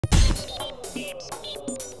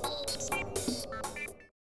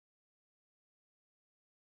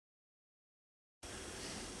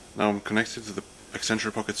Now I'm connected to the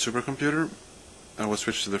Accenture Pocket Supercomputer. I will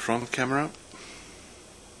switch to the front camera,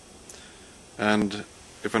 and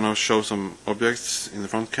if I now show some objects in the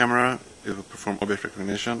front camera, it will perform object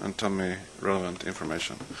recognition and tell me relevant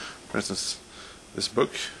information. For instance, this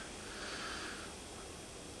book.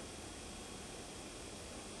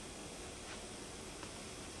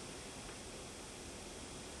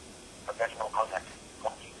 Professional contact,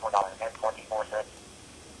 $44.44.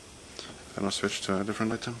 And I'll switch to a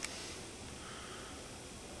different item.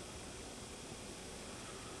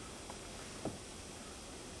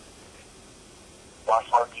 Watch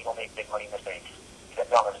how people make big money mistakes.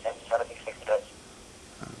 $10.76.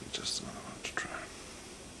 And just another one to try.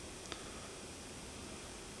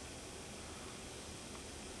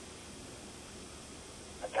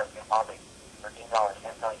 Adjustment lobby,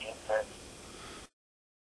 $13.19.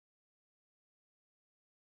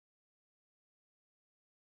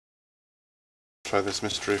 Try this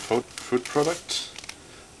mystery food product.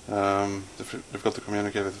 They've got to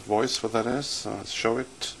communicate with voice what that is, so let's show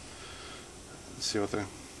it. Let's see what the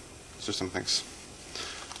system thinks.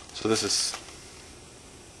 So this is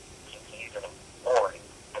Or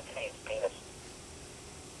contains penis.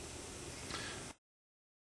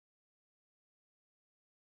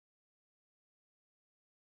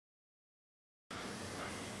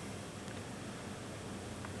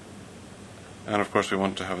 and of course we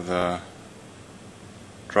want to have the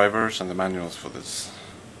drivers and the manuals for this.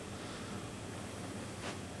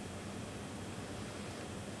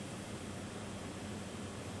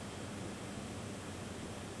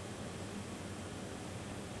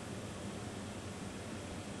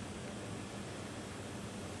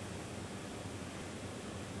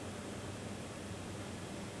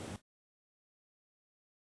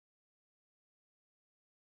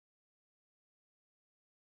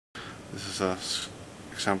 This is an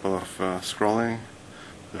example of scrolling.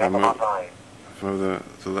 If I move to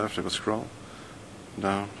the left, it will scroll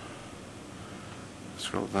down,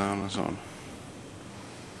 and so on.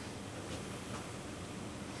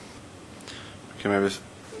 You can maybe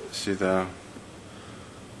see the.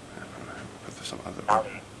 Put this on other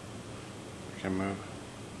way. You can move.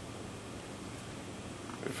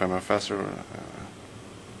 If I move faster,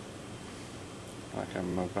 I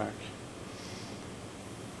can move back.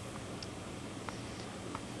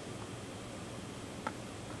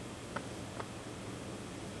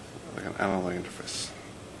 Like an analog interface.